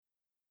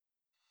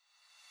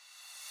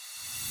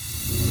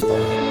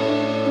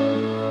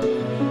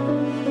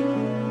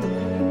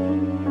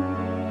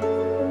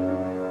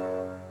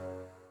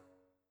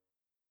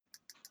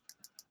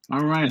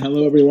right.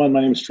 Hello, everyone. My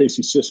name is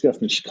Tracy Siska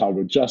from the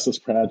Chicago Justice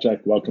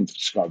Project. Welcome to the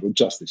Chicago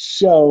Justice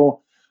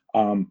Show.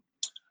 Um,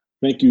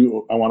 Thank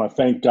you. I want to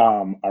thank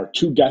our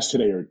two guests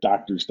today are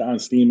Drs. Don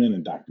Steeman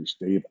and Dr.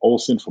 Dave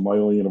Olson from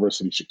Loyola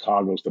University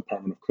Chicago's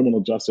Department of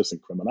Criminal Justice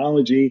and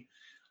Criminology.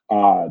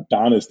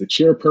 Don is the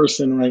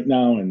chairperson right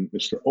now, and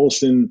Mr.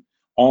 Olson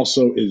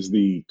also is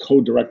the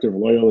co-director of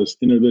Loyola's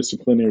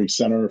Interdisciplinary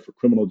Center for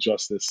Criminal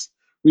Justice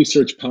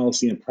Research,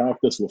 Policy, and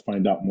Practice. We'll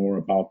find out more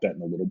about that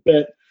in a little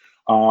bit.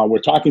 We're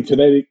talking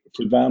today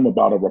for them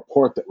about a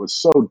report that was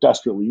so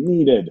desperately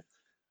needed,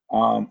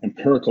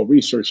 empirical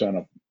research on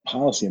a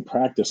policy and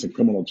practice in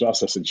criminal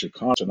justice in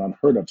Chicago. It's an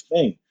unheard of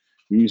thing.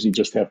 We usually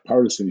just have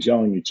partisans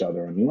yelling at each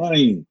other and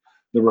lying.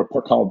 The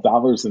report called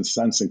Dollars and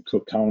Cents in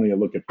Cook County, a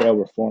look at bail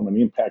reform and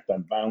the impact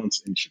on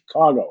violence in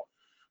Chicago.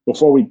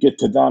 Before we get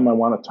to them, I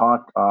want to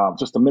talk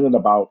just a minute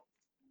about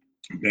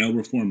bail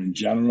reform in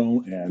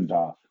general and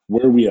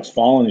where we have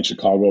fallen in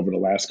Chicago over the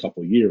last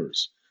couple of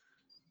years.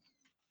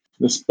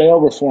 This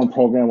bail reform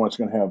program, which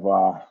I'm going to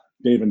have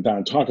Dave and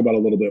Don talk about a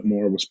little bit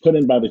more, was put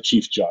in by the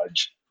chief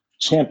judge,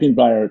 championed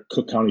by our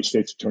Cook County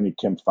State's Attorney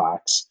Kim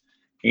Foxx,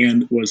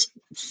 and was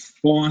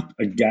fought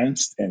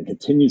against and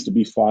continues to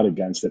be fought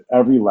against at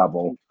every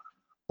level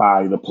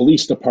by the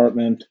police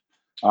department,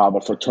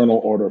 the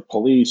Fraternal Order of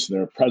Police,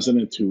 their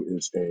president, who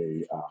is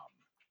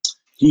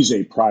he's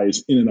a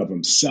prize in and of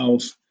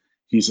himself.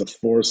 He's a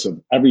force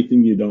of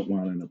everything you don't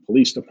want in a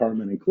police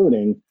department,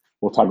 including,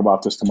 we'll talk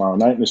about this tomorrow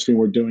night in the stream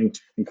we're doing,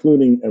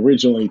 including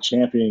originally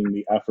championing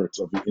the efforts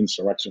of the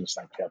insurrectionists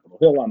on Capitol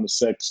Hill on the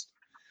 6th.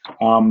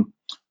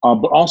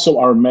 But also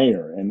our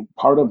mayor. And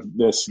part of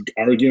this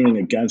arguing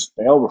against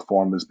bail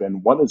reform has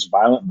been what is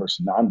violent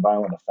versus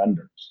nonviolent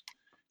offenders.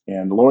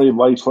 And Lori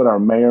Lightfoot, our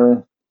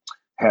mayor,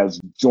 has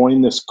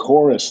joined this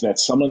chorus that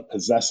someone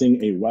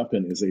possessing a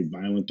weapon is a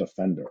violent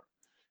offender.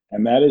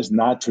 And that is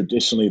not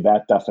traditionally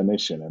that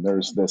definition. And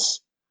there's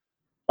this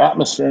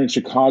atmosphere in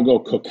Chicago,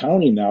 Cook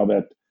County now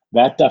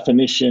that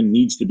definition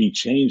needs to be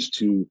changed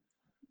to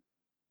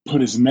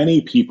put as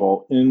many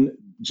people in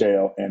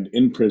jail and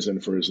in prison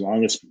for as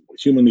long as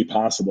humanly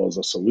possible as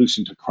a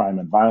solution to crime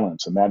and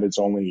violence. And that is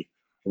only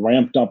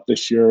ramped up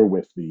this year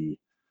with the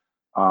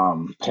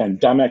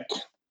pandemic,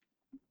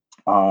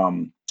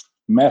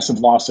 massive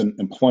loss in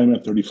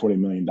employment, 40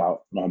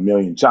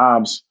 million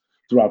jobs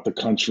throughout the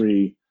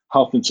country,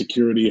 health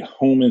insecurity,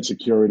 home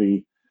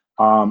insecurity,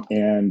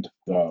 and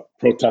the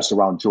protests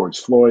around George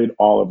Floyd.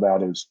 All of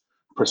that has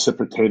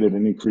precipitated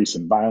an increase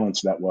in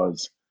violence that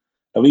was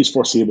at least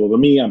foreseeable to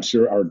me. I'm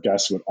sure our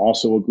guests would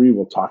also agree.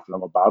 We'll talk to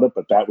them about it,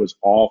 but that was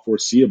all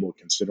foreseeable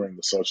considering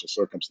the social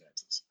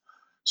circumstances.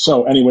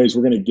 So anyways,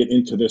 we're going to get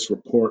into this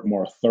report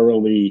more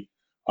thoroughly.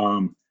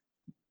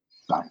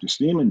 Dr.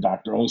 Steeman,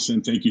 Dr.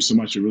 Olson, thank you so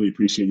much. I really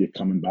appreciate you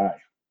coming by.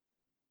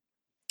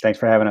 Thanks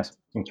for having us.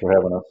 Thanks for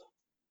having us.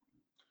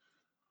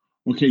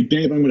 Okay,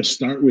 Dave, I'm going to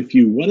start with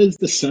you. What is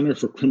the Center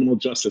for Criminal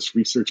Justice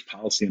Research,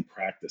 Policy, and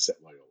Practice at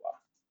Loyola?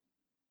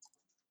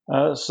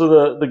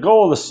 So the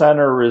goal of the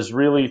center is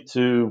really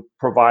to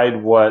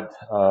provide what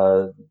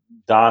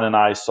Don and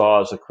I saw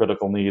as a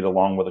critical need,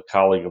 along with a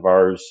colleague of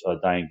ours,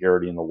 Diane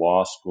Garrity, in the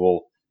law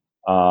school.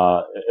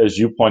 As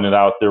you pointed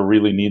out, there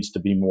really needs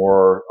to be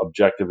more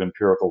objective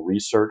empirical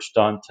research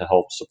done to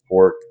help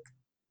support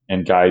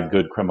and guide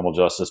good criminal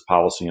justice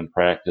policy and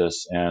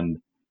practice. And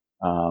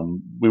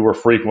we were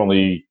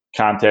frequently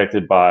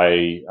contacted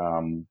by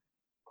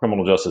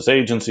criminal justice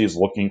agencies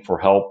looking for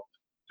help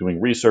doing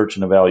research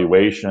and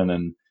evaluation.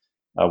 And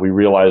we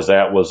realized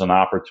that was an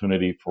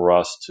opportunity for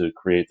us to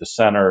create the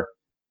center,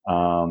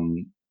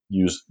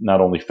 use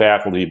not only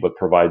faculty, but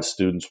provide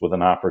students with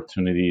an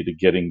opportunity to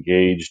get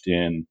engaged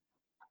in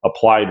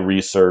applied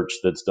research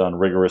that's done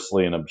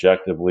rigorously and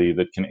objectively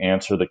that can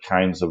answer the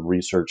kinds of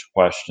research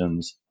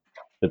questions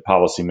that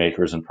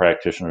policymakers and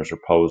practitioners are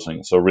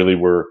posing. So really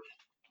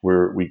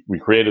we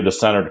created a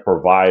center to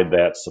provide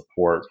that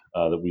support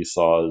that we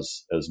saw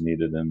as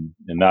needed in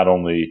not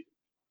only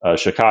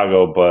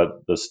Chicago,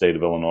 but the state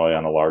of Illinois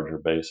on a larger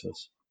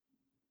basis.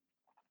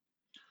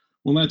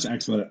 Well, that's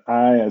excellent.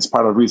 As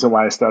part of the reason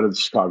why I started the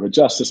Chicago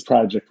Justice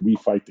Project, we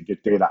fight to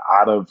get data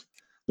out of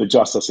the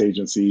justice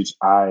agencies.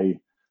 I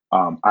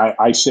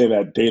say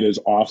that data is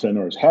often,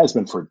 or has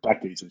been for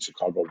decades in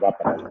Chicago,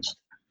 weaponized.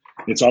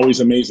 It's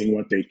always amazing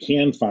what they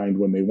can find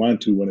when they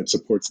want to, when it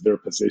supports their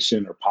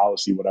position or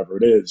policy, whatever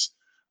it is,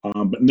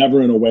 but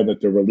never in a way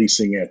that they're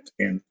releasing it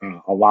and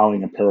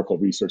allowing empirical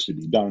research to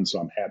be done.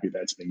 So I'm happy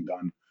that's being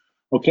done.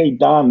 Okay,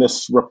 Don,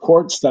 this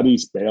report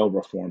studies bail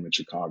reform in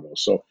Chicago.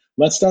 So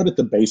let's start at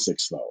the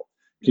basics, though.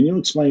 Can you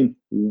explain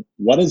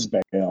what is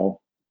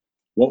bail,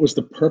 what was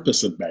the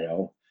purpose of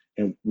bail,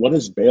 and what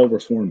does bail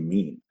reform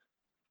mean?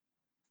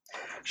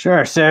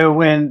 Sure. So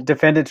when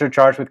defendants are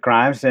charged with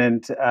crimes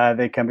and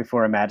they come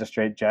before a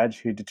magistrate judge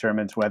who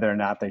determines whether or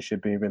not they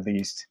should be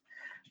released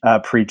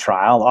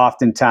pre-trial,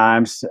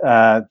 oftentimes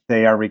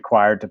they are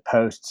required to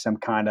post some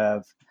kind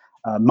of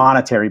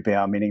monetary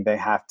bail, meaning they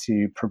have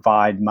to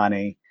provide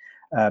money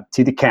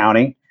to the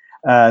county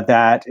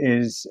that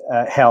is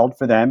held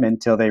for them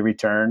until they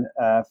return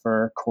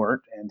for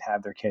court and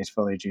have their case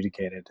fully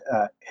adjudicated.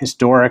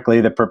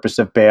 Historically, the purpose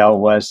of bail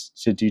was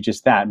to do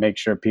just that, make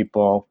sure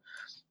people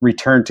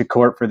return to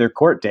court for their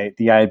court date.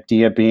 The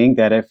idea being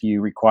that if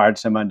you required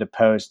someone to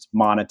post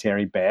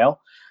monetary bail,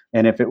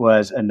 and if it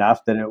was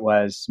enough that it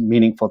was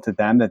meaningful to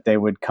them, that they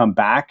would come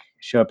back,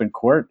 show up in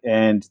court,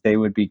 and they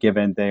would be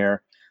given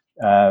their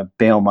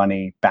bail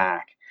money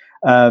back.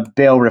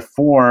 Bail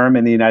reform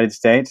in the United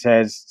States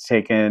has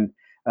taken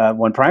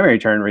one primary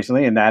turn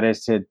recently, and that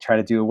is to try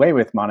to do away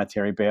with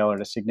monetary bail or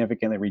to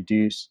significantly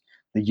reduce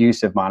the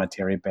use of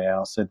monetary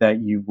bail so that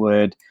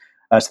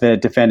so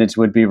that defendants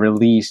would be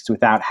released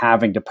without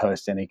having to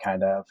post any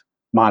kind of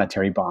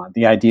monetary bond.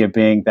 The idea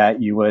being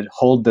that you would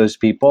hold those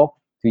people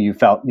who you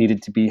felt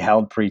needed to be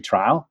held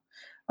pre-trial,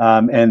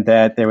 and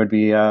that there would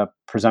be a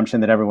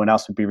presumption that everyone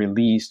else would be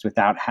released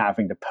without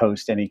having to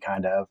post any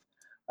kind of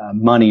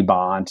money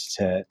bond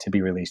to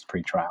be released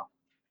pre-trial.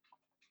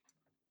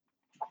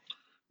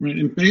 Right,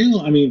 and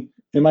bail, I mean,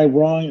 am I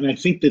wrong? And I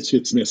think this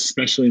gets missed,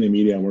 especially in the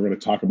media, and we're going to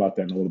talk about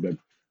that in a little bit,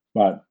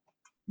 but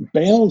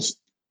bail's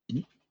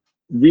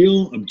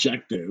real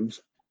objective,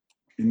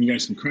 and you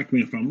guys can correct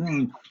me if I'm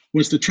wrong,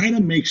 was to try to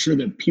make sure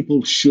that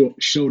people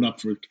showed up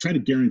try to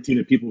guarantee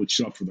that people would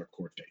show up for their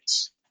court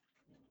dates.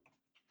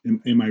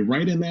 Am I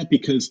right in that?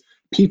 Because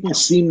people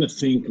seem to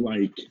think,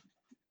 like,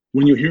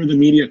 when you hear the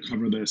media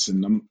cover this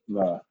and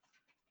the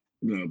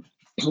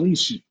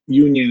police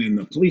union and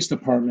the police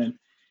department,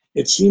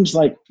 it seems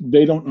like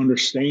they don't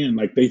understand.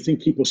 Like, they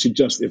think people should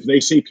just, if they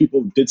say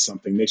people did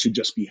something, they should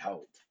just be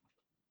held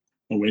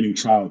awaiting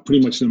trial,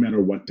 pretty much no matter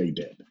what they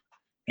did.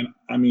 And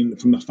I mean,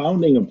 from the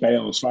founding of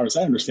bail, as far as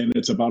I understand it,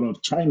 it's about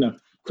trying to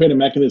create a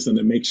mechanism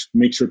that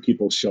make sure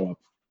people show up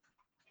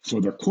for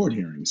their court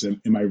hearings.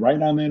 Am I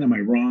right on that? Am I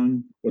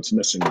wrong? What's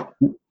missing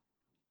there?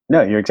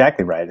 No, you're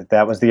exactly right.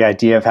 That was the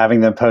idea of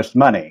having them post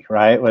money,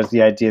 right? Was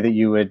the idea that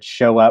you would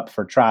show up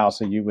for trial,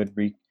 so you would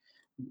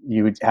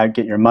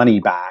get your money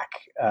back,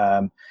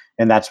 and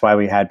that's why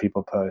we had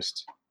people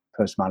post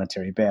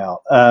monetary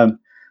bail.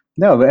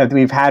 No,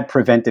 we've had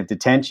preventive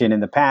detention in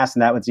the past,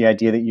 and that was the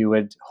idea that you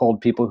would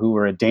hold people who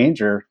were a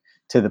danger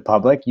to the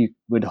public. You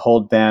would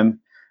hold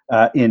them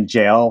in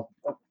jail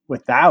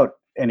without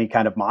any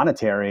kind of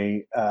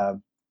monetary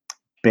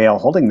bail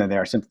holding them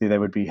there. Simply, they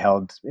would be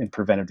held in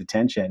preventive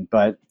detention.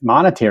 But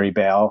monetary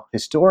bail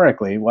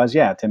historically was,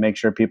 to make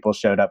sure people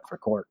showed up for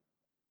court.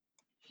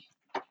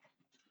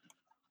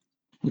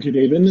 Okay,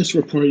 Dave, in this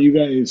report, you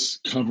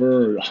guys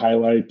cover,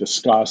 highlight,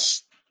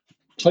 discuss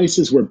other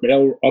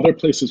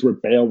places where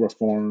bail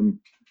reform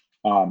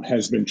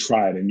has been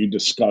tried, and you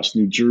discussed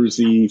New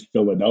Jersey,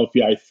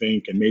 Philadelphia, I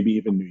think, and maybe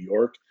even New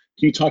York.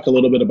 Can you talk a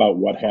little bit about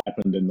what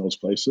happened in those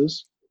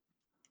places?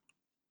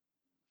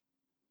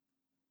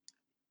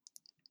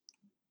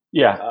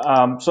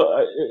 Yeah.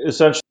 So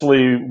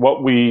essentially,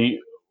 what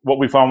we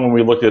found when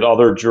we looked at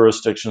other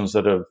jurisdictions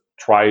that have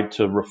tried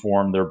to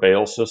reform their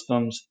bail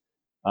systems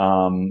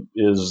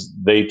is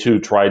they too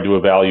tried to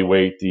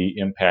evaluate the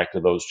impact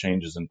of those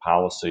changes in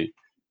policy.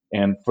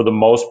 And for the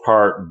most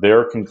part,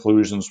 their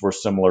conclusions were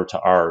similar to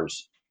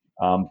ours.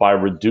 By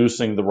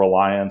reducing the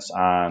reliance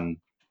on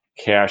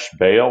cash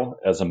bail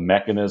as a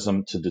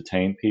mechanism to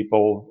detain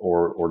people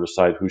or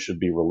decide who should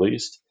be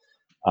released,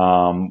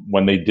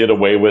 when they did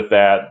away with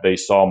that, they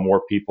saw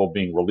more people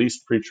being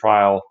released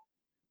pre-trial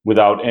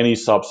without any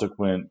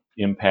subsequent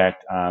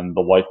impact on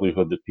the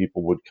likelihood that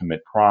people would commit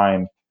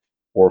crime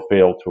or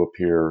fail to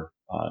appear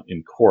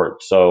in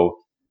court. So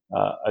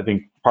I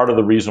think part of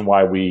the reason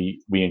why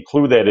we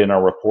include that in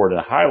our report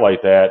and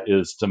highlight that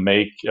is to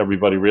make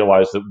everybody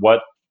realize that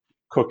what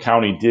Cook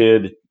County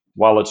did,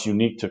 while it's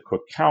unique to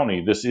Cook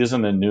County, this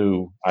isn't a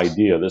new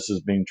idea. This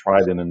is being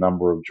tried in a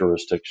number of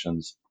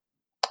jurisdictions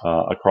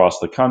across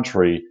the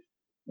country.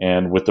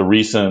 And with the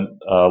recent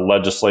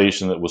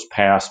legislation that was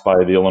passed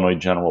by the Illinois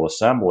General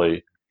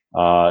Assembly,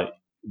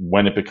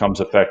 when it becomes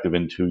effective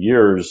in 2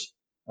 years,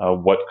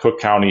 what Cook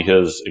County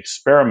has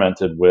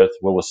experimented with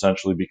will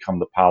essentially become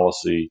the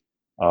policy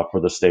for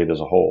the state as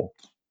a whole.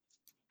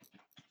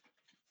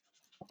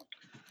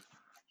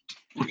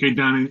 Okay,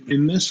 Don,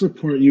 in this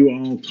report, you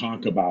all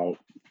talk about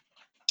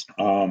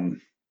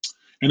an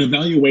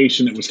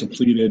evaluation that was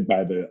completed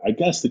by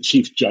the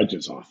Chief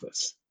Judge's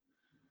office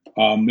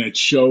that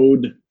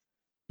showed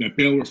that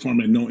bail reform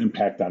had no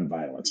impact on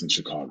violence in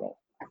Chicago.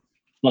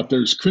 But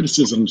there's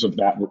criticisms of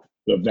that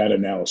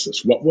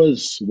analysis. What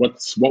was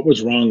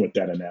wrong with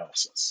that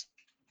analysis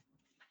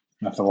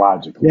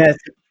methodologically? Yes.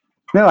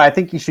 No, I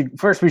think we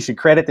should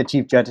credit the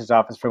Chief Judge's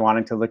office for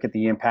wanting to look at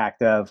the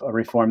impact of a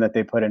reform that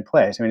they put in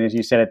place. I mean, as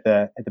you said at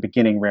the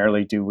beginning,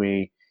 rarely do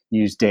we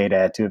use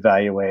data to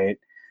evaluate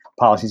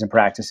policies and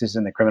practices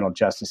in the criminal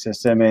justice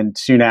system. And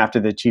soon after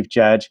the Chief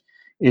Judge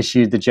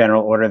issued the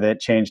general order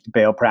that changed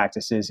bail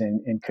practices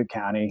in Cook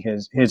County,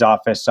 his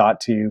office sought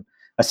to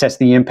assess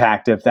the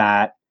impact of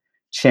that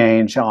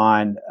change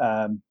on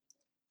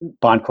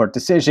bond court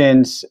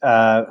decisions,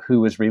 who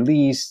was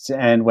released,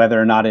 and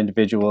whether or not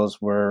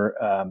individuals were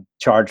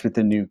charged with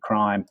a new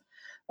crime.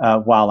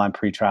 while on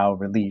pretrial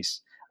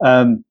release.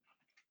 And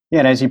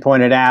as you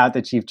pointed out,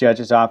 the Chief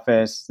Judge's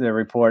Office, the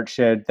report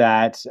showed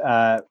that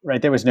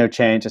there was no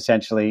change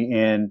essentially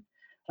in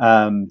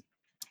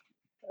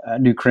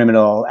new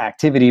criminal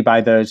activity by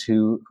those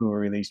who were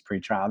released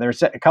pretrial.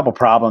 There's a couple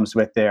problems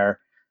with their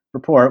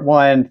report.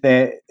 One,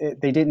 they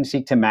didn't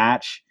seek to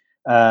match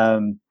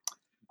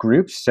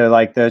groups. So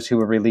like those who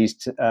were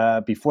released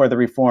before the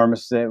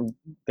reforms,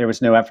 there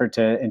was no effort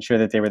to ensure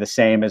that they were the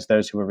same as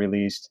those who were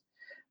released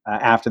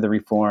after the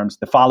reforms.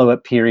 The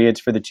follow-up periods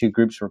for the two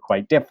groups were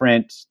quite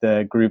different.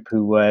 The group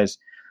who was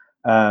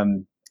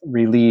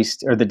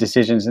released, or the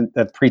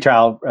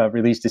pretrial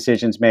release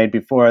decisions made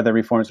before the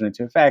reforms went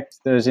into effect,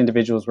 those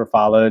individuals were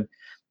followed,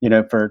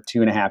 for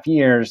 2.5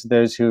 years.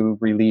 Those who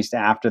released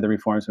after the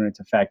reforms went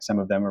into effect, some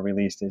of them were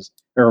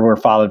were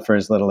followed for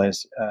as little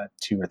as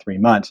 2 or 3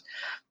 months.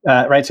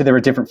 So there were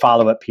different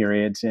follow-up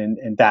periods, and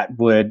that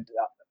would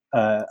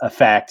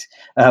affect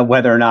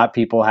whether or not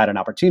people had an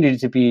opportunity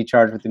to be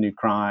charged with a new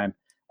crime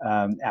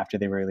after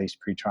they were released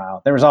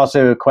pretrial. There was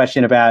also a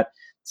question about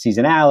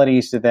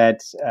seasonality, so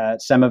that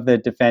some of the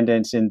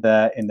defendants in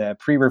the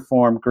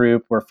pre-reform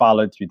group were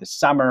followed through the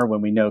summer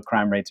when we know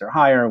crime rates are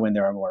higher, when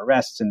there are more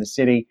arrests in the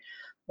city,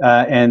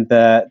 and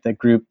the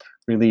group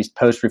released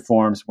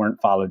post-reforms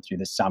weren't followed through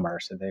the summer.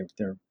 So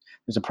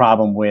there's a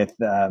problem with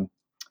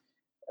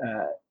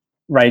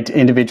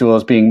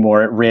individuals being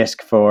more at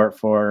risk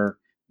for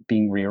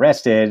being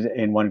rearrested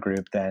in one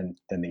group than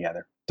the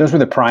other. Those were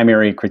the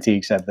primary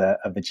critiques of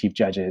the Chief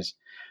Judge's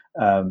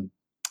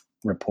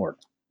report.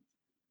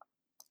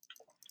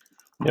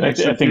 And I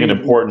think an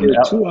important.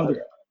 Two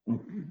other.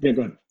 Yeah,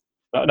 go ahead.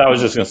 I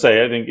was just going to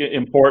say, I think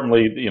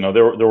importantly,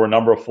 there were a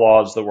number of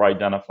flaws that were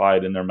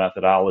identified in their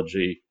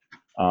methodology.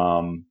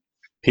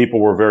 People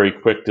were very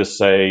quick to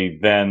say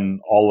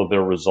then all of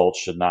their results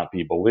should not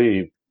be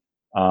believed.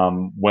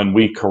 When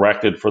we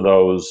corrected for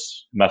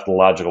those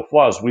methodological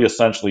flaws, we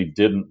essentially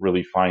didn't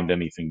really find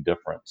anything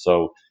different.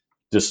 So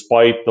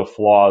despite the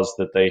flaws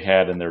that they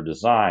had in their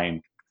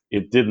design,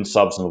 it didn't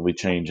substantively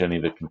change any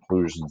of the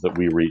conclusions that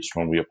we reached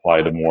when we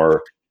applied a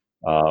more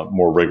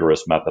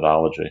rigorous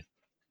methodology.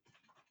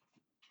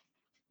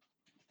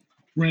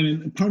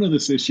 Brandon, part of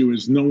this issue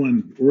is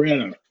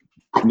and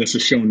this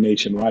is shown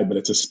nationwide, but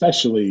it's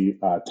especially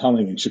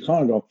telling in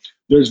Chicago.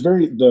 There's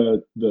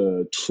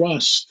the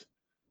trust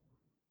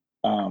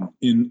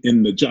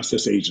in the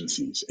justice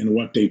agencies and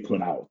what they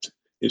put out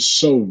is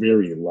so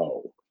very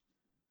low,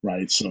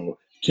 right? So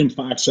Kim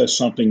Foxx says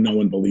something, no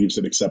one believes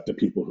it except the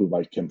people who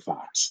like Kim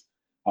Foxx.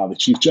 The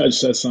Chief Judge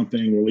says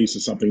something,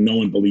 releases something, no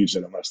one believes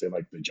it unless they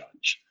like the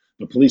judge.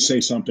 The police say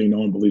something, no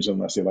one believes it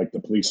unless they like the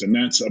police. And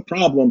that's a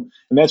problem.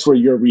 And that's where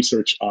your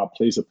research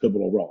plays a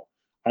pivotal role.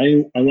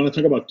 I want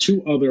to talk about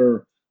two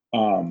other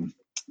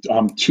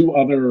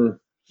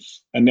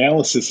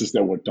analyses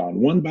that were done.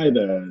 One by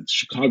the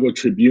Chicago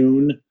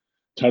Tribune,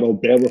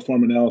 titled Bail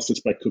Reform Analysis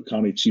by Cook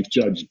County Chief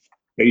Judge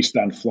Based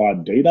on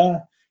Flawed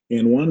Data.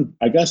 And one,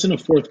 I guess, in a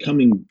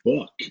forthcoming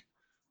book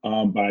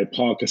by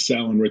Paul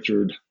Cassell and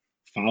Richard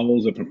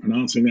Fowles, if I'm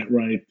pronouncing that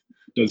right.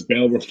 Does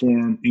bail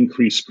reform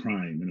increase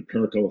crime? An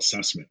empirical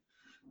assessment.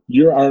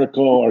 Your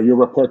article or your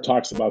report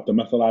talks about the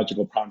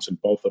methodological problems in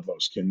both of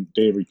those.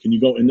 David, can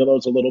you go into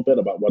those a little bit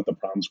about what the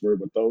problems were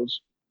with those?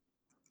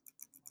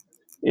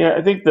 Yeah,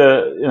 I think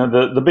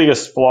the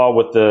biggest flaw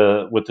with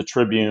the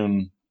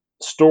Tribune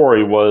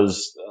story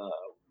was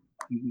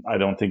I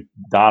don't think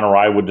Don or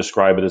I would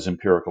describe it as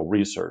empirical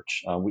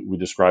research. We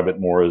describe it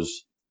more as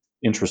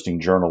interesting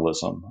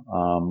journalism.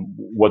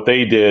 What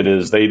they did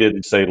is they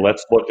didn't say,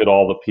 let's look at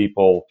all the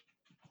people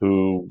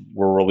who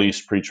were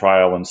released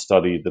pretrial and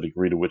study the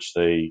degree to which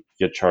they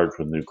get charged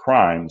with new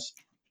crimes.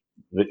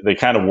 They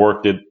kind of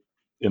worked it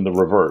in the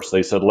reverse.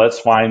 They said, let's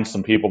find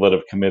some people that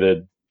have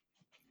committed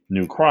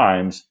new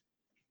crimes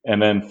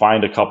and then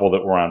find a couple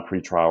that were on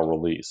pretrial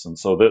release. And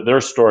so their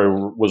story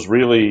was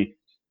really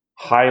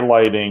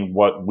highlighting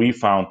what we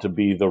found to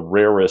be the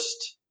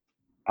rarest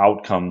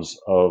outcomes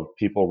of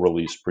people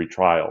released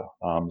pretrial.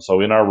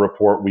 So in our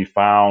report, we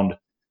found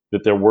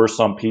that there were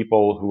some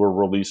people who were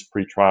released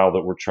pretrial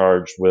that were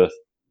charged with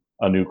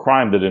a new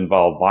crime that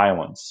involved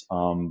violence,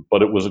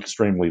 but it was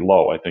extremely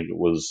low. I think it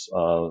was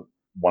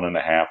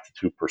 1.5%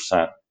 to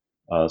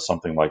 2%,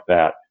 something like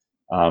that.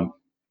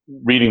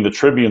 Reading the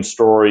Tribune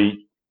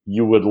story,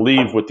 you would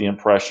leave with the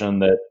impression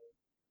that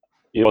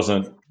it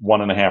wasn't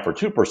 1.5% or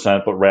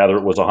 2%, but rather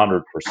it was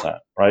 100%,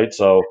 right?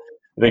 So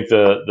I think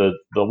the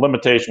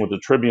limitation with the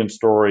Tribune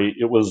story,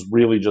 it was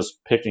really just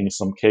picking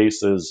some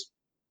cases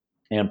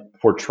and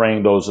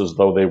portraying those as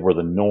though they were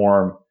the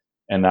norm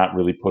and not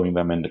really putting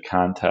them into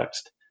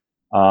context.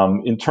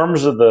 In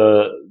terms of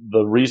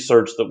the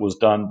research that was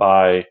done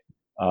by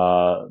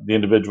the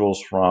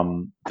individuals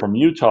from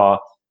Utah,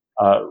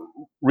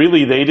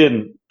 really they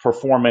didn't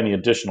perform any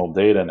additional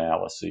data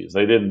analyses.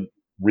 They didn't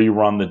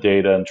rerun the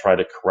data and try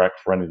to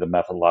correct for any of the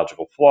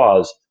methodological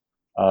flaws.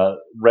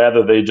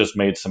 Rather, they just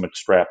made some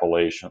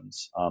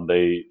extrapolations.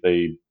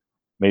 They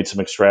made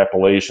some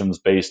extrapolations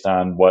based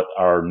on what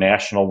are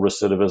national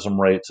recidivism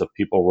rates of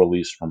people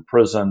released from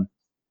prison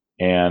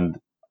and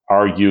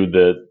argued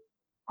that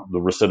the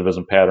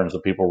recidivism patterns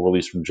of people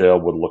released from jail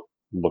would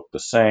look the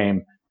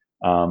same.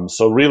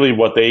 So really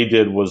what they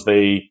did was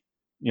they,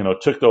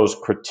 took those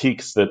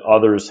critiques that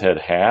others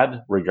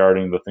had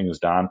regarding the things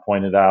Don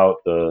pointed out,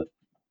 the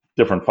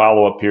different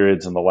follow-up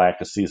periods and the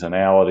lack of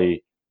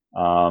seasonality.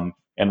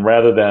 And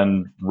rather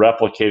than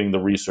replicating the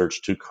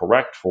research to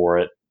correct for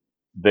it,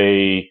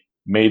 they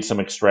made some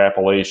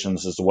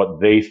extrapolations as to what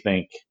they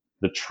think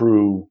the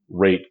true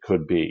rate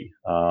could be,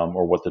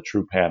 or what the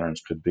true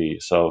patterns could be.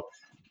 So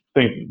I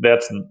think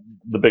that's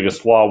the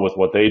biggest flaw with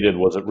what they did,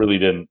 was it really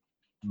didn't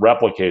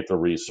replicate the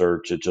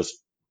research. It just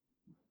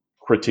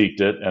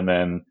critiqued it and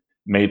then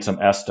made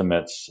some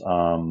estimates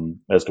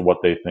as to what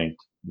they think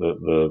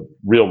the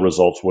real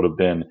results would have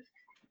been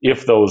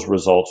if those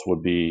results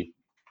would be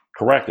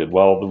corrected.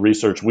 Well, the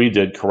research we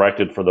did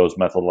corrected for those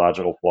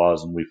methodological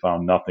flaws, and we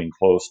found nothing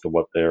close to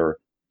what their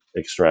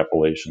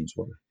extrapolations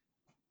were.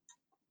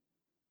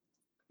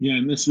 Yeah,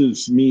 and this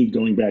is me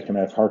going back, and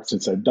I've harked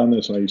since I've done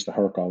this, and I used to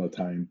hark all the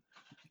time.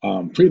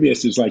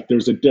 Previous is like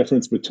there's a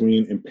difference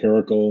between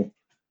empirical,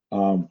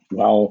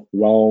 well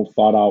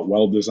thought out,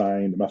 well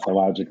designed,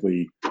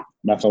 methodologically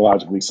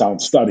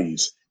sound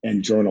studies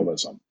and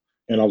journalism,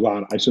 and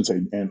I should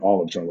say, and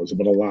all of journalism,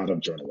 but a lot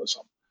of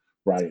journalism,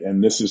 right?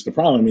 And this is the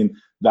problem. I mean,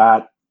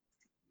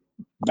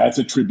 that's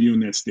a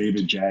Tribune, that's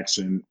David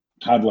Jackson,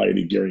 Todd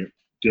Leidy,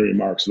 Gary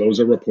Marks. Those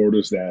are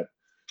reporters that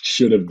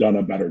should have done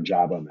a better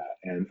job on that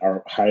and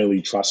are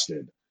highly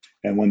trusted.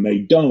 And when they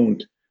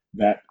don't,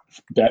 that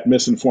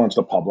misinforms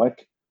the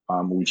public.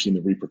 We've seen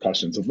the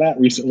repercussions of that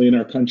recently in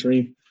our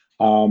country.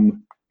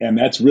 And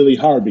that's really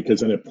hard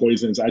because then it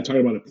poisons, I talk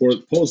about it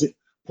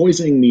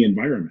poisoning the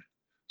environment.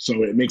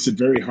 So it makes it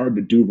very hard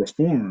to do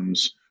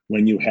reforms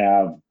when you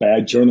have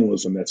bad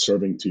journalism that's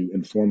serving to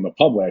inform the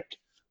public.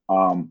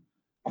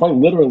 Quite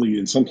literally,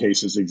 in some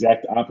cases, the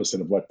exact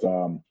opposite of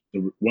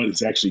what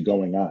is actually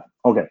going on.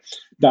 Okay,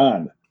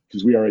 Don,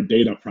 because we are a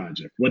data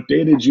project. What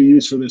data did you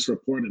use for this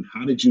report, and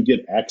how did you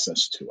get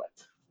access to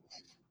it?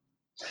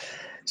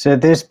 So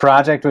this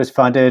project was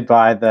funded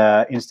by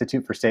the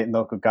Institute for State and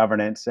Local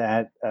Governance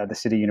at the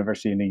City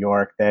University of New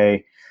York.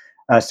 They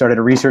started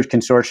a research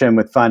consortium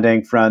with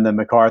funding from the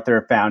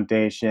MacArthur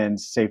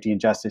Foundation's Safety and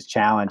Justice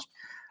Challenge.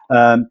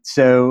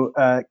 So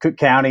Cook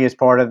County is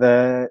part of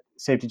the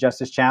Safety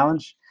Justice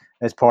Challenge.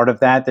 As part of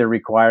that, they're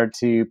required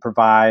to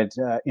provide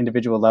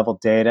individual level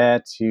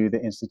data to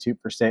the Institute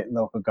for State and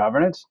Local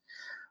Governance.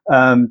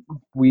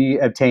 We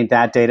obtained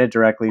that data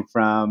directly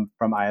from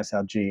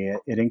ISLG.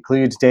 It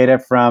includes data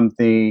from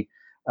the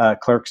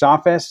clerk's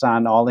office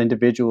on all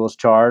individuals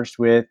charged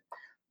with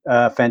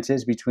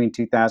offenses between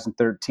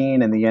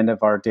 2013 and the end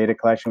of our data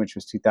collection, which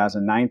was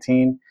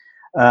 2019.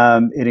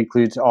 It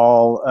includes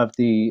all of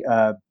the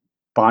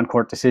bond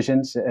court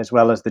decisions, as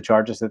well as the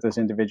charges that those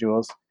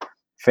individuals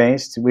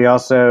faced. We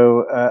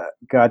also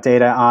got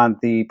data on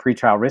the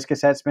pretrial risk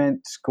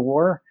assessment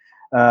score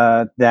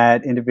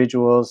that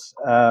individuals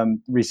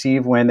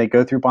receive when they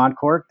go through bond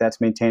court. That's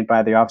maintained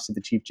by the Office of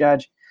the Chief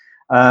Judge.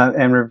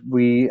 And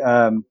we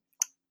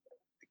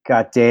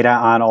got data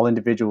on all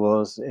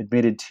individuals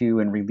admitted to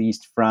and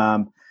released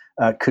from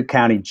Cook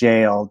County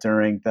Jail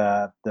during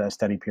the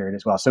study period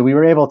as well. So we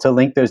were able to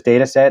link those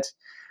data sets,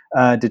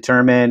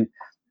 determine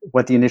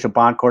what the initial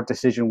bond court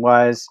decision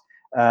was,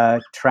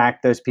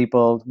 track those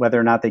people, whether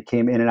or not they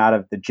came in and out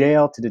of the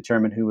jail, to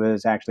determine who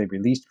was actually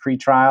released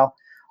pre-trial,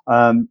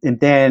 and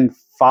then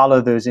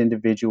follow those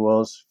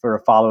individuals for a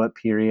follow-up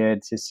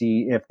period to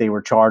see if they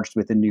were charged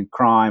with a new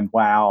crime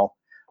while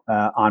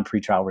on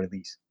pre-trial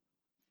release.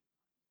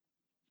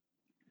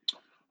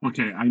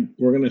 Okay,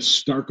 we're going to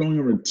start going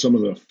over some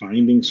of the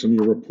findings from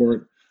your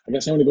report. I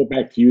guess I want to go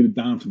back to you,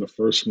 Don, for the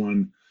first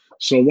one.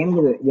 So one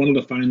of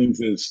the findings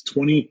is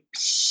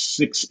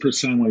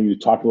 26%. When you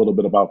talk a little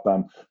bit about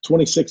them,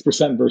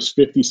 26% versus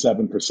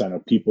 57%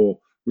 of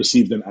people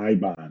received an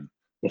I-bond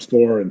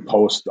before and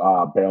post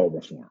bail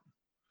reform.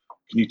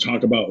 Can you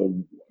talk about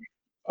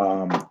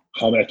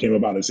how that came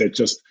about? Is it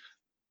just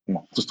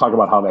talk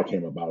about how that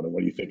came about and what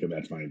do you think of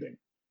that finding?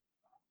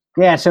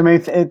 Yeah, so I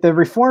mean, the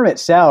reform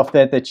itself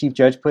that the Chief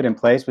Judge put in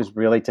place was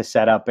really to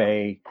set up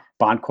a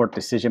bond court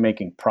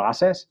decision-making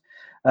process.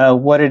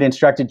 What it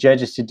instructed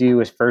judges to do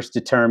was first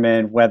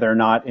determine whether or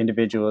not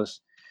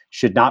individuals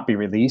should not be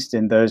released,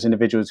 and those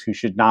individuals who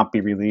should not be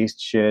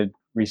released should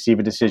receive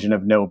a decision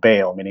of no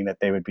bail, meaning that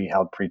they would be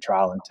held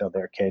pretrial until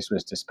their case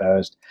was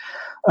disposed.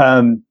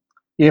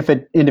 If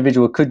an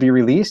individual could be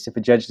released, if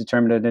a judge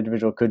determined an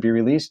individual could be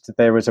released,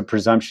 there was a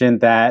presumption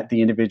that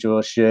the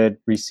individual should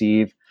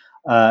receive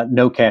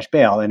no cash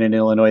bail. And in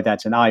Illinois,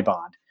 that's an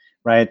I-bond,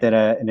 right? That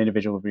an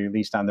individual will be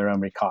released on their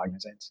own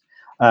recognizance.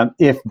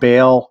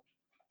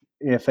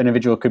 If an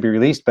individual could be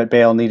released, but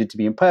bail needed to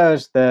be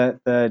imposed,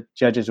 the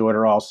judge's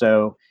order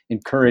also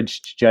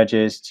encouraged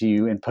judges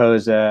to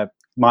impose a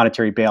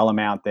monetary bail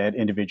amount that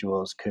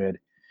individuals could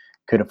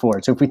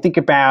afford. So if we think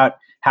about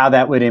how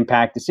that would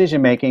impact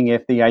decision-making,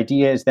 if the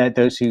idea is that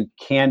those who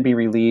can be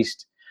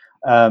released,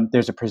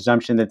 there's a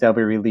presumption that they'll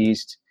be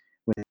released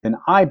with an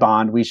I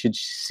bond, we should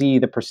see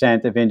the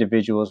percent of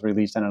individuals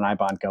released on an I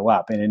bond go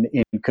up. And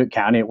in Cook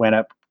County, it went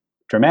up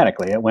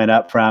dramatically. It went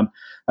up from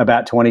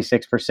about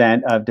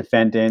 26% of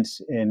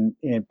defendants in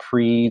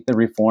pre the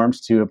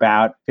reforms to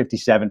about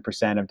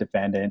 57% of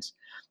defendants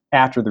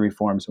after the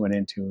reforms went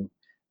into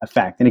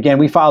effect. And again,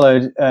 we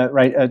followed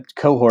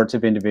cohorts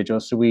of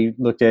individuals. So we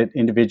looked at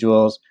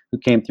individuals who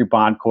came through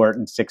bond court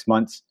in 6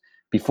 months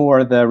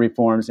before the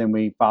reforms, and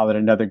we followed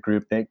another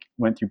group that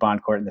went through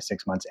bond court in the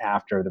 6 months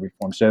after the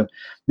reform. So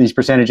these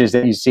percentages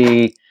that you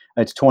see,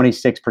 it's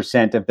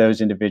 26% of those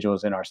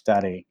individuals in our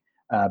study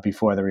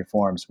before the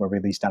reforms were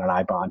released on an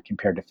I bond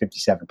compared to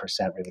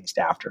 57% released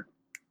after.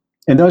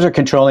 And those are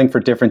controlling for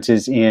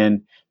differences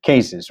in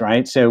cases,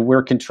 right? So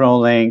we're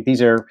controlling,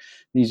 these are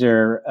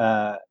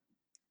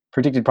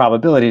predicted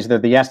probabilities. They're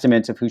the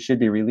estimates of who should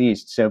be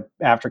released. So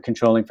after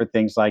controlling for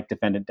things like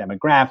defendant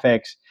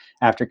demographics,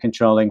 after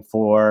controlling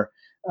for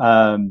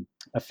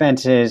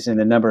offenses and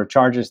the number of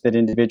charges that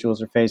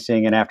individuals are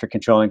facing, and after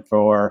controlling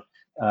for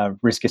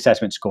risk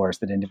assessment scores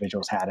that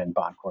individuals had in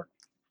bond court.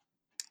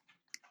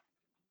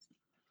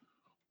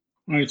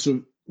 All right,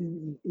 so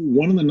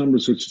one of the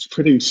numbers which is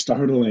pretty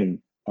startling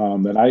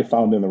that I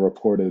found in the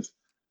report is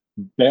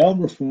bail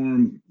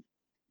reform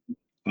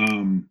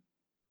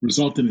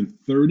resulted in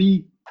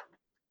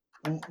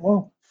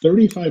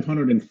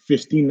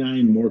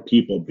 3,559 more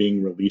people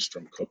being released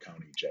from Cook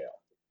County Jail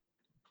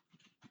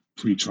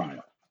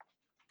pre-trial.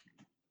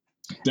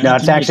 No,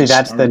 it's actually,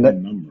 that's the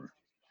number.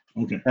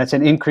 Okay. That's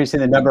an increase in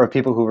the number of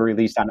people who were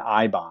released on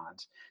I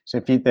bonds. So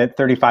if you, that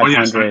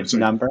 3,500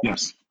 number,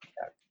 yes,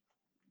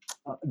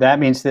 that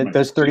means that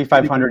those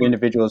 3,500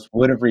 individuals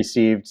would have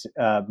received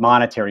a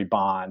monetary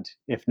bond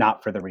if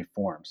not for the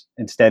reforms.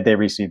 Instead, they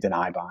received an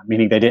I bond,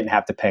 meaning they didn't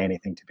have to pay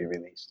anything to be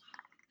released.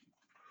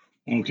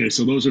 Okay,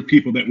 so those are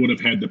people that would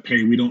have had to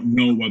pay. We don't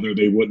know whether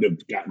they would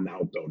have gotten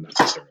out, though,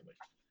 necessarily,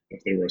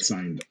 if they were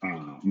assigned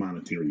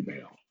monetary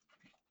bail.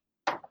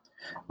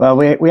 Well,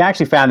 we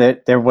actually found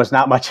that there was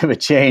not much of a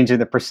change in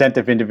the percent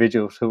of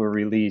individuals who were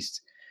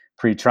released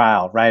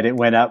pre-trial, right? It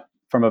went up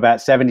from about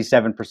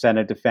 77%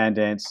 of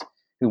defendants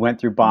who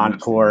went through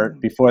bond court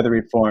before the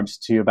reforms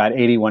to about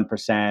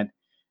 81%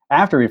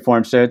 after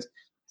reform. So it's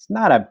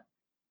not a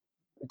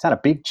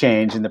big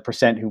change in the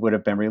percent who would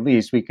have been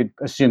released. We could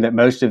assume that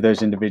most of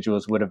those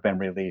individuals would have been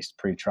released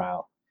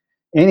pre-trial.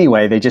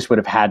 Anyway, they just would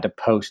have had to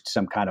post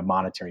some kind of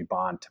monetary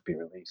bond to be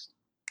released.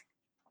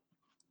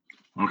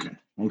 Okay.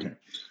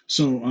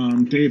 So,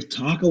 Dave,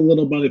 talk a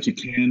little about, if you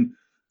can,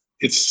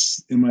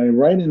 am I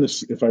right in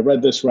this, if I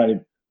read this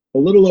right, a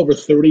little over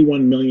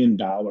 $31 million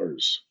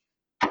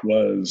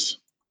was,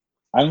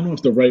 I don't know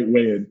if the right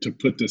way to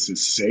put this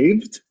is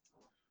saved,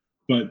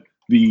 but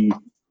the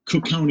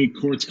Cook County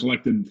courts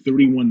collected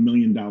 $31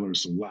 million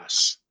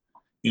less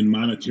in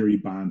monetary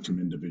bond from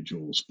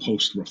individuals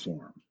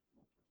post-bail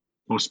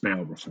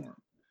reform.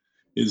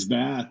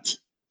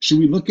 Should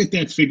we look at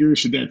that figure?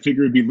 Should that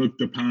figure be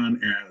looked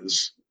upon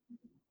as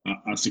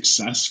a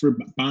success for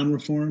bond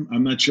reform?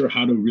 I'm not sure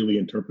how to really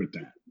interpret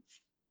that.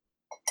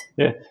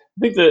 Yeah, I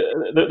think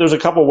that there's a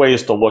couple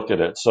ways to look at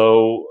it.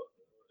 So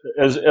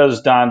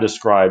as Don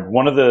described,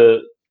 one of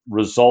the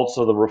results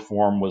of the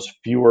reform was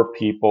fewer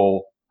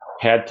people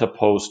had to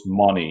post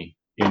money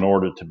in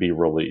order to be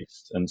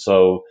released. And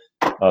so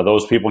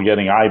those people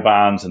getting I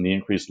bonds and the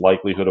increased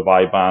likelihood of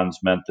I bonds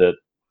meant that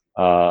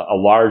a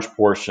large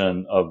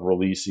portion of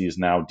releasees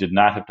now did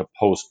not have to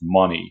post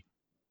money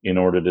in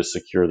order to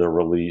secure their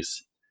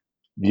release.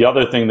 The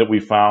other thing that we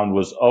found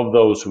was, of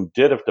those who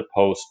did have to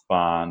post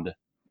bond,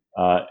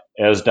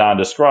 as Don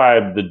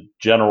described, the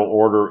general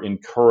order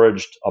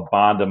encouraged a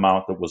bond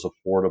amount that was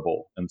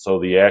affordable. And so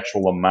the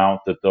actual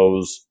amount that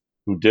those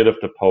who did have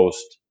to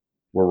post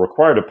were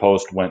required to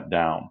post went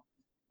down.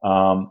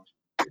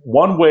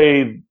 One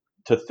way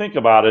to think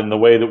about it, and the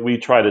way that we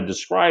try to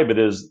describe it,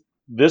 is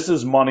this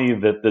is money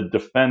that the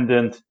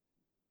defendant,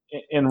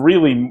 and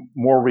really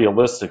more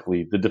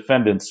realistically, the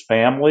defendant's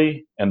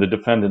family and the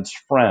defendant's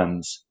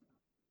friends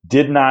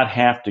did not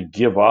have to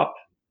give up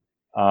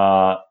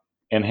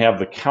and have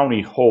the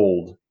county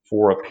hold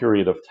for a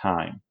period of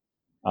time.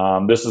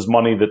 This is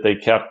money that they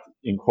kept,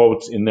 in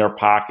quotes, in their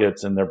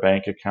pockets and their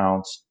bank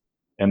accounts,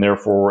 and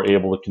therefore were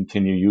able to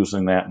continue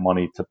using that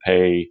money to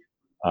pay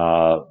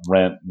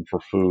rent and for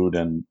food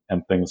and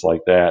things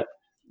like that.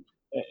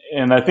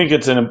 And I think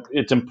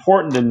it's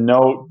important to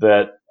note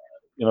that,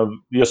 you know,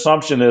 the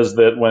assumption is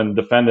that when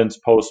defendants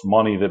post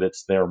money, that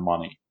it's their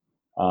money.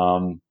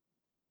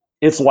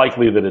 It's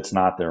likely that it's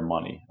not their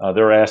money.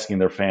 They're asking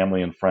their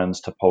family and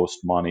friends to post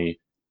money.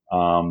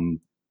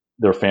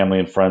 Their family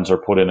and friends are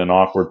put in an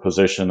awkward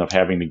position of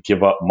having to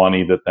give up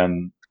money that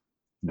then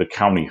the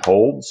county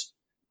holds.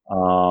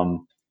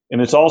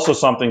 And it's also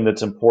something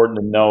that's important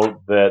to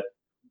note that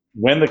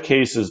when the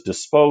case is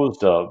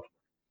disposed of,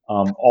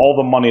 all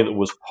the money that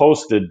was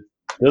posted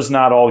does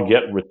not all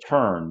get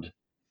returned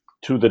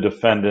to the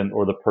defendant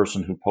or the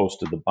person who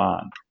posted the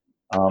bond.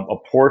 A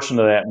portion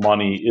of that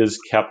money is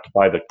kept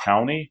by the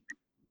county.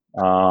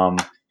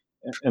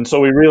 And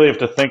so we really have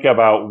to think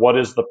about what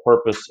is the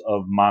purpose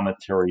of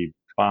monetary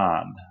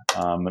bond.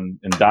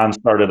 And Don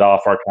started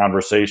off our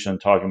conversation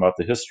talking about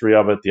the history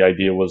of it. The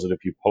idea was that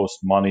if you post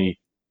money,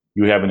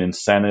 you have an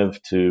incentive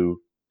to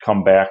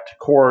come back to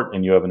court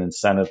and you have an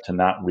incentive to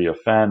not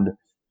reoffend.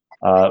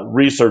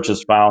 Research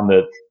has found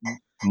that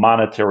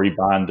monetary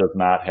bond does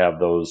not have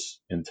those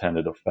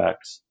intended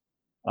effects.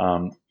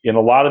 In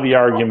a lot of the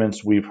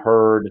arguments we've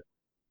heard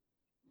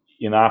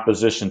in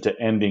opposition to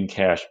ending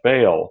cash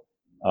bail,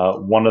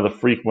 one of the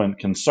frequent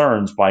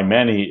concerns by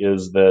many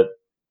is that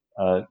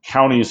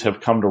counties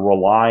have come to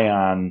rely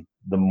on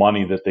the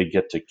money that they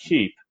get to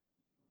keep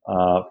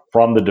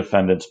from the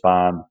defendant's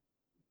bond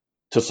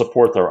to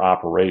support their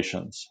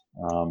operations.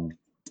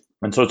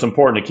 And so it's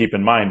important to keep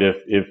in mind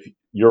if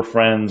your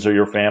friends or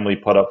your family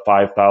put up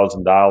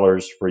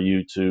 $5,000 for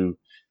you to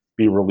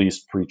be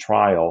released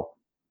pre-trial,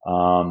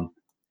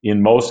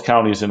 in most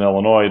counties in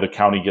Illinois, the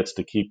county gets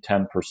to keep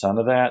 10%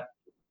 of that,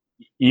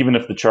 even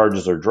if the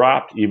charges are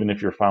dropped, even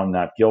if you're found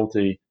not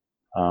guilty.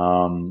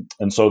 And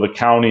so the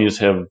counties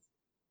have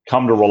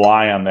come to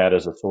rely on that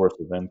as a source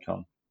of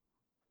income.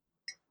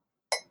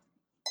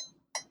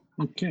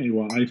 Okay,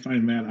 well, I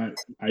find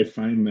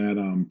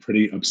that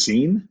pretty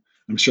obscene.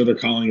 I'm sure they're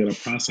calling it a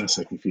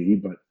processing fee,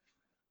 but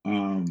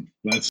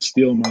let's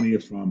steal money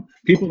from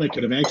people that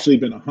could have actually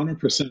been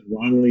 100%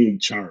 wrongly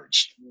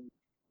charged,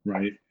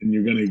 right? And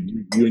you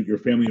and your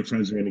family and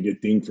friends are gonna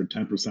get dinged for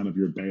 10% of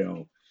your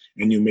bail,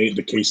 and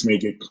the case may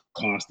get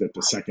cost at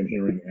the second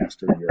hearing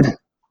after your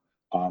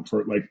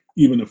for like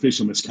even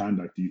official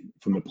misconduct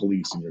from the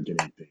police, and you're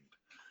getting dinged.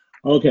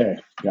 Okay,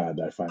 God,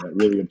 I find that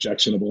really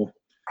objectionable.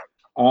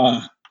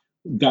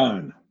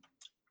 Don,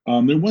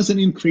 there was an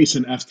increase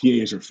in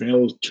FTAs or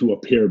failed to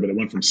appear, but it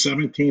went from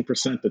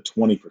 17% to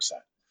 20%.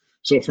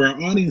 So for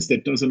our audience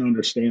that doesn't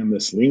understand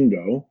this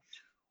lingo,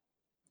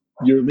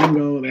 your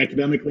lingo, the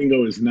academic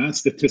lingo, is not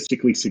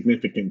statistically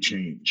significant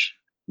change.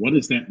 What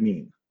does that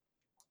mean?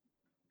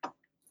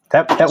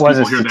 That was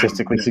a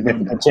statistically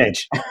significant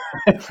change.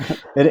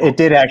 It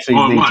did actually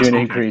lead to an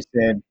increase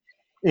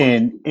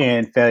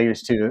in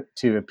failures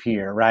to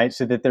appear, right?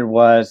 So that there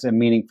was a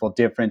meaningful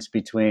difference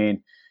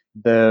between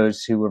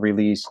those who were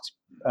released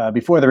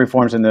before the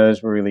reforms and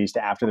those were released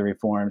after the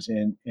reforms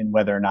in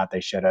whether or not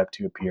they showed up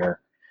to appear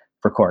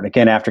for court.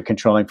 Again, after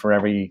controlling for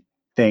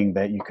everything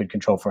that you could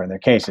control for in their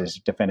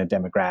cases, defendant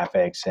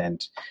demographics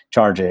and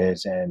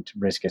charges and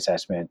risk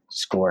assessment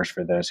scores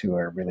for those who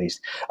are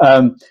released.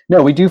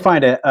 No, we do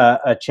find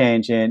a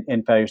change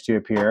in failures to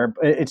appear.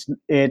 It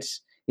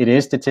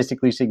is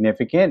statistically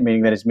significant,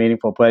 meaning that it's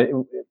meaningful. But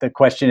the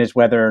question is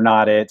whether or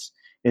not it's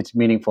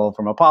meaningful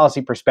from a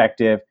policy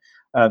perspective.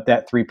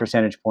 That 3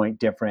 percentage point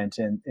difference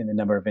in the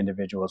number of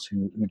individuals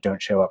who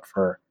don't show up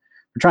for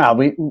trial.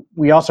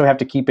 We also have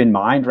to keep in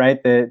mind,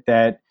 right,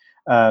 that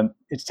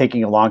it's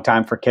taking a long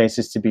time for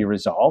cases to be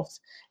resolved.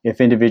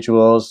 If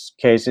individuals'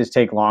 cases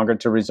take longer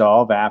to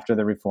resolve after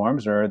the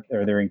reforms or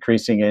they're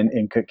increasing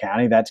in Cook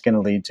County, that's going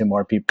to lead to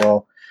more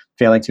people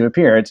failing to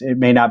appear. It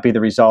may not be the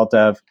result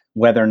of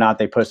whether or not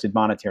they posted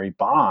monetary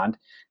bond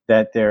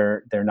that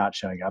they're not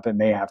showing up. It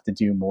may have to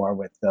do more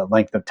with the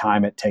length of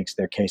time it takes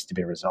their case to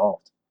be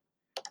resolved.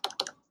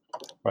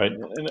 Right.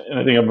 And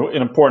I think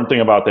an important thing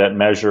about that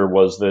measure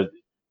was that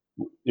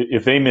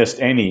if they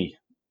missed any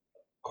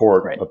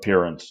court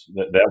appearance,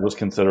 that was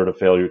considered a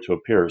failure to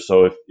appear.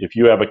 So if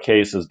you have a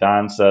case, as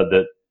Don said,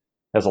 that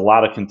has a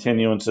lot of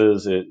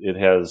continuances, it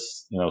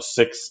has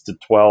 6 to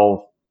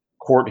 12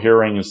 court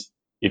hearings.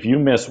 If you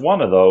miss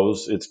one of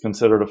those, it's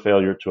considered a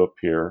failure to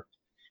appear.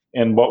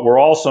 And what we're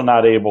also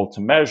not able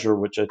to measure,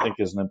 which I think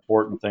is an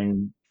important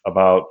thing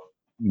about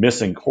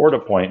missing court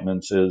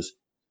appointments, is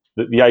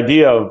the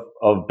idea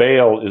of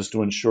bail is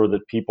to ensure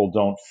that people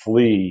don't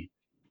flee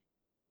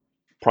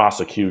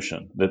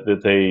prosecution,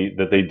 that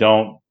they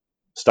don't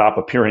stop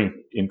appearing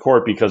in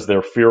court because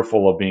they're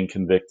fearful of being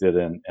convicted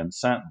and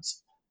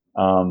sentenced.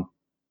 A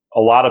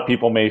lot of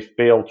people may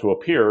fail to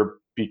appear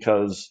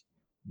because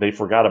they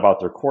forgot about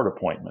their court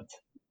appointment.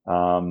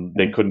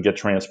 They couldn't get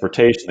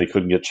transportation, they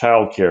couldn't get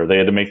childcare. They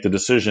had to make the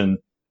decision: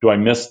 do I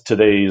miss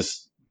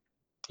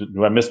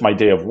my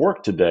day of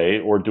work today,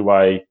 or do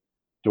I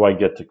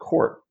get to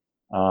court?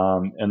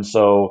 And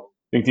so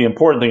I think the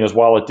important thing is,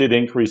 while it did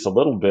increase a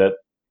little bit,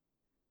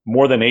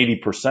 more than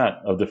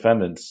 80% of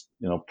defendants,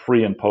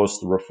 pre and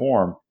post the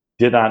reform,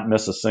 did not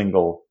miss a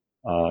single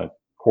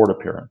court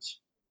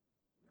appearance.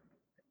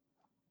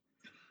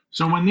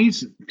 So when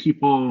these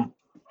people,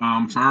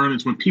 for our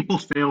audience, when people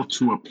fail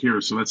to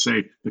appear, so let's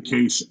say the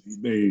case,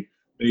 they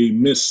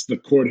miss the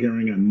court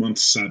hearing on month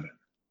 7,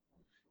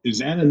 is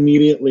that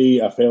immediately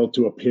a fail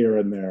to appear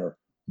and their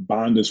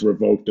bond is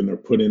revoked and they're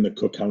put in the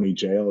Cook County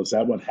Jail? Is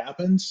that what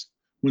happens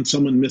when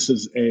someone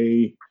misses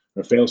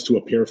or fails to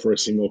appear for a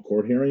single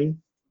court hearing?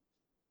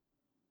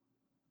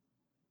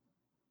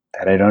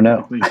 That I don't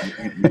know. I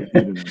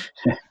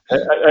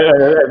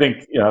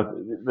think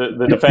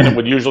the defendant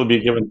would usually be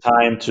given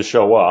time to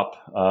show up.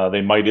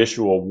 They might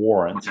issue a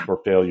warrant for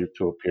failure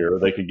to appear.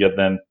 They could get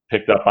then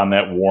picked up on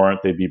that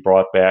warrant. They'd be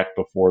brought back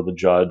before the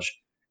judge.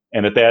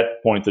 And at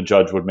that point, the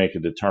judge would make a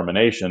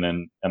determination.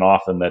 And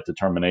often that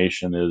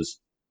determination is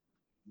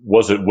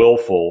was it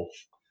willful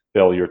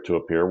failure to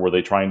appear? Were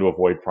they trying to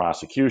avoid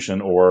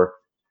prosecution? Or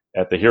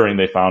at the hearing,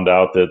 they found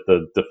out that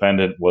the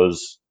defendant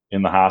was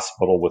in the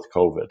hospital with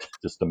COVID,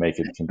 just to make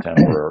it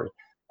contemporary.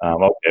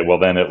 Okay, well,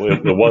 then it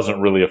wasn't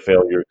really a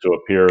failure to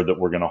appear that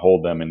we're going to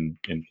hold them in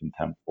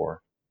contempt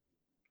for.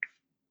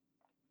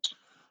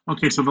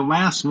 Okay, so the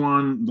last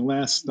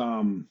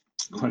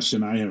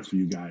question I have for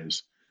you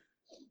guys.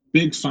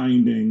 Big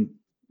finding,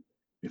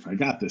 if I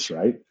got this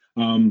right,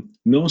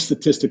 no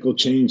statistical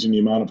change in the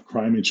amount of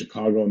crime in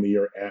Chicago in the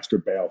year after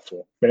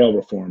bail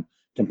reform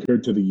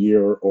compared to the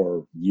year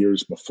or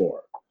years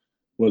before.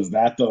 Was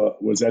that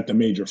the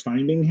major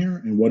finding here?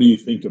 And what do you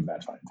think of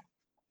that finding?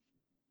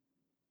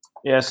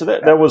 Yeah, so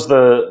that was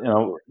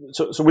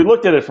so we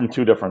looked at it from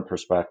two different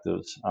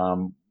perspectives.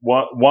 One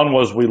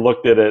was we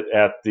looked at it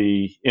at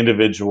the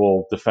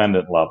individual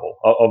defendant level.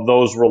 Of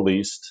those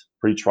released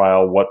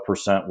pre-trial, what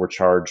percent were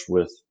charged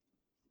with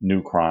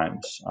new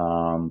crimes?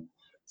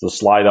 The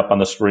slide up on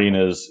the screen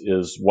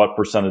is what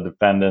percent of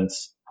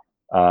defendants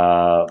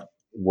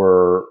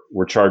were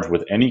charged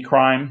with any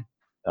crime.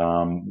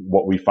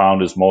 What we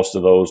found is most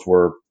of those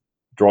were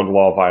drug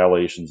law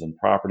violations and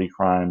property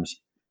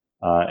crimes.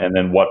 And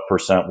then what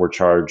percent were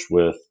charged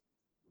with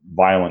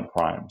violent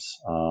crimes.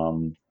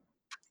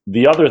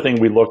 The other thing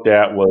we looked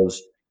at was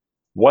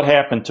what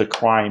happened to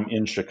crime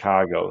in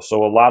Chicago.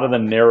 So a lot of the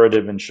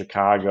narrative in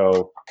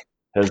Chicago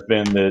has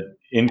been that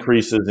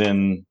increases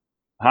in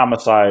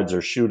homicides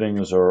or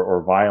shootings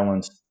or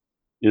violence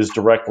is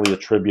directly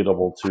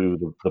attributable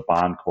to the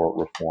bond court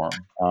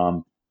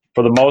reform.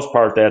 For the most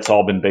part, that's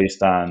all been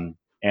based on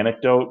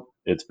anecdote.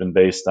 It's been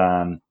based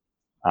on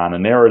a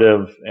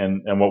narrative,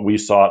 and what we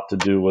sought to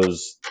do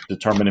was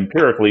determine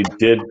empirically,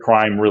 did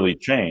crime really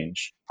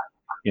change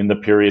in the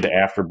period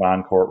after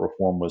bond court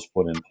reform was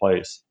put in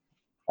place?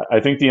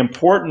 I think the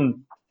important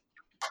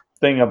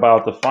thing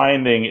about the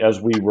finding as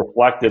we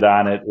reflected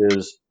on it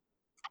is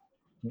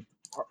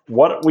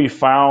what we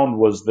found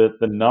was that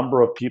the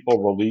number of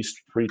people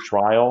released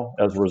pre-trial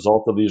as a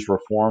result of these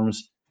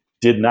reforms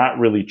did not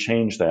really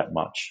change that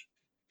much.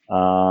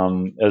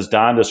 As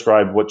Don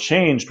described, what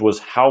changed was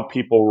how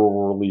people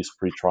were released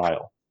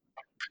pre-trial.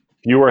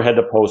 Fewer had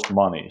to post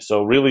money.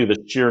 So really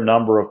the sheer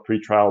number of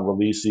pretrial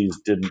releasees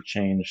didn't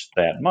change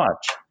that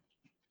much.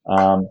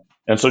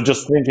 And so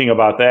just thinking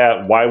about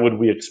that, why would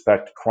we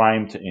expect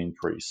crime to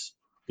increase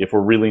if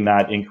we're really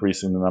not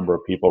increasing the number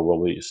of people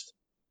released?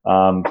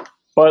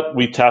 But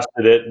we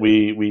tested it.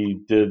 We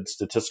did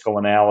statistical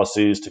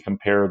analyses to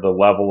compare the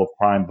level of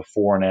crime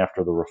before and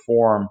after the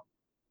reform,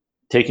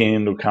 taking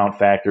into account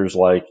factors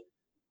like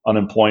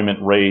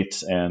unemployment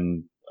rates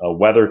and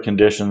weather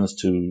conditions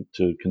to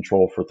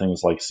control for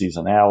things like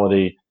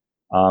seasonality.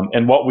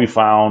 And what we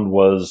found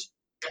was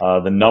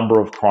the number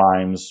of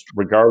crimes,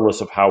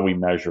 regardless of how we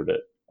measured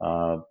it,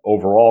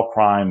 overall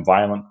crime,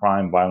 violent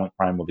crime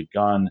with a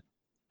gun,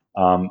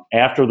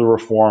 after the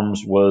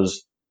reforms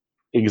was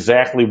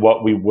exactly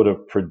what we would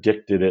have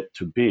predicted it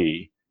to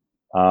be,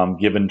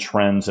 given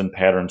trends and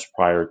patterns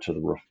prior to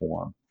the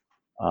reform.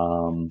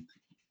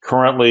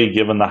 Currently,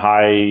 given the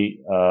high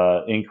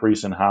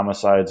increase in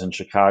homicides in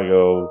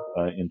Chicago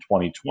in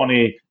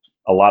 2020,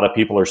 a lot of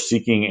people are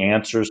seeking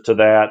answers to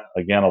that.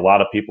 Again, a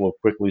lot of people have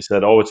quickly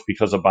said, "Oh, it's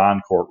because of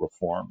bond court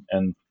reform."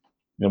 And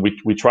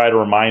we try to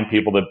remind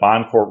people that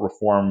bond court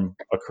reform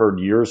occurred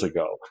years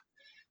ago,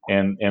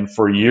 and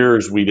for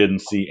years we didn't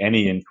see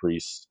any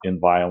increase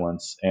in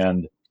violence,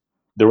 and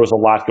there was a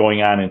lot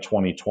going on in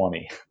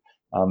 2020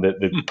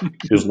 that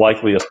is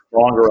likely a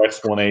stronger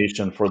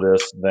explanation for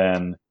this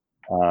than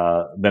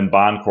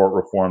bond court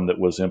reform that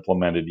was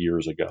implemented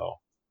years ago.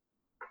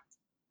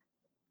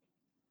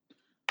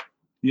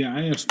 Yeah,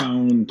 I have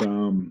found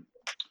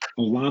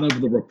a lot of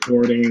the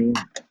reporting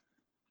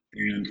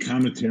and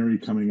commentary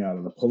coming out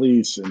of the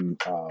police and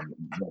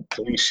the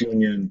police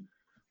union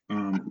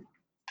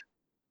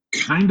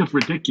kind of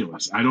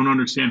ridiculous. I don't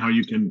understand how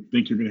you can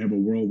think you're going to have a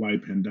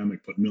worldwide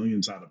pandemic, put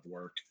millions out of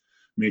work,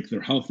 make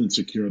their health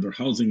insecure, their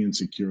housing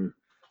insecure,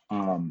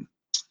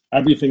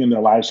 everything in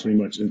their lives pretty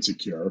much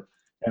insecure,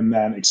 and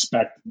then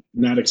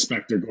not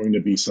expect there are going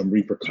to be some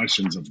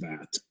repercussions of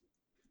that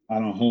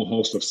on a whole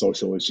host of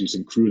social issues,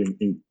 including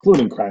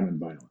crime and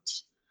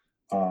violence.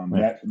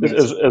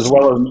 As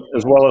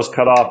well as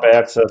cut off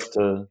access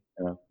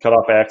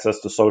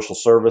to social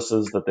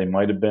services that they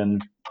might have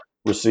been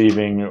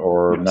receiving,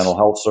 or Yes. mental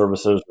health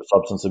services or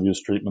substance abuse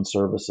treatment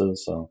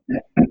services. So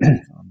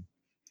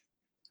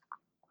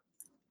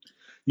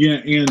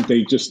yeah,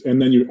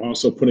 and then you're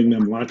also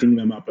locking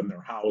them up in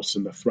their house,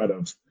 and the threat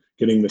of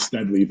getting this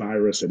deadly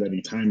virus at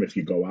any time if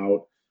you go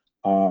out.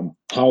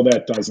 How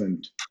that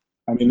doesn't,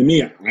 I mean, to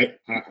me,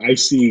 I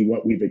see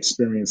what we've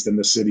experienced in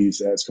the cities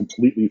as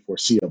completely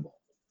foreseeable.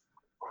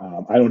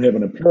 I don't have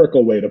an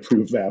empirical way to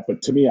prove that,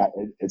 but to me,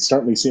 it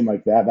certainly seemed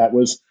like that. That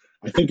was,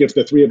 I think, if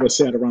the three of us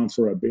sat around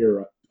for a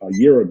beer a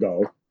year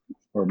ago,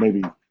 or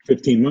maybe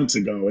 15 months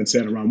ago, and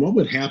sat around, what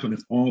would happen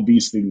if all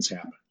these things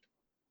happened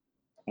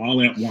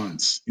all at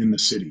once in the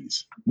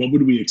cities? What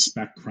would we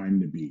expect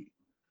crime to be?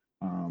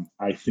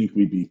 I think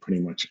we'd be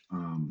pretty much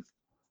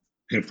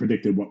have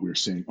predicted what we're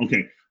seeing.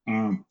 Okay,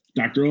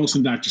 Dr.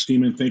 Olson, Dr.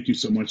 Steeman, thank you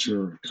so much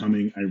for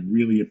coming. I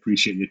really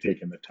appreciate you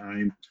taking the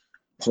time.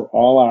 For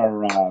all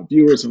our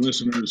viewers and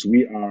listeners,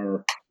 we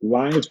are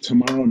live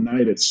tomorrow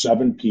night at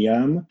 7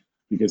 p.m.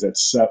 because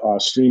it's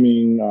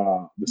streaming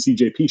the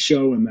CJP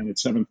show, and then at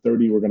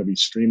 7:30 we're going to be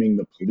streaming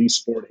the police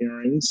board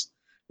hearings,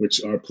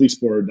 which are police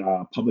board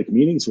public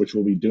meetings, which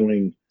we'll be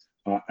doing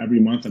every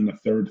month on the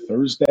third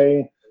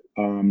Thursday.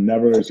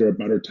 Never is there a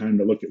better time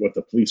to look at what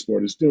the police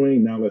board is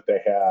doing now that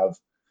they have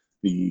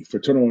the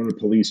Fraternal Order of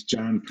Police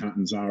John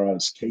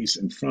Catanzara's case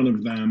in front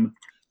of them.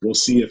 We'll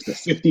see if the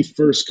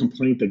 51st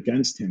complaint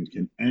against him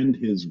can end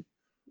his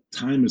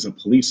time as a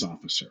police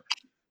officer.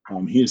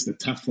 He is the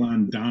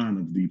Teflon Don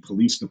of the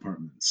police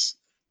departments.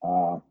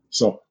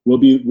 So we'll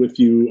be with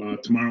you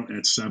tomorrow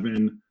at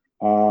 7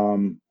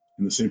 in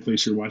the same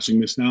place you're watching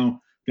this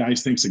now.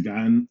 Guys, thanks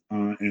again,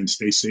 and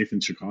stay safe in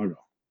Chicago.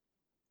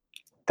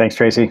 Thanks,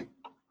 Tracy.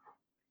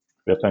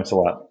 Yeah, thanks a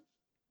lot.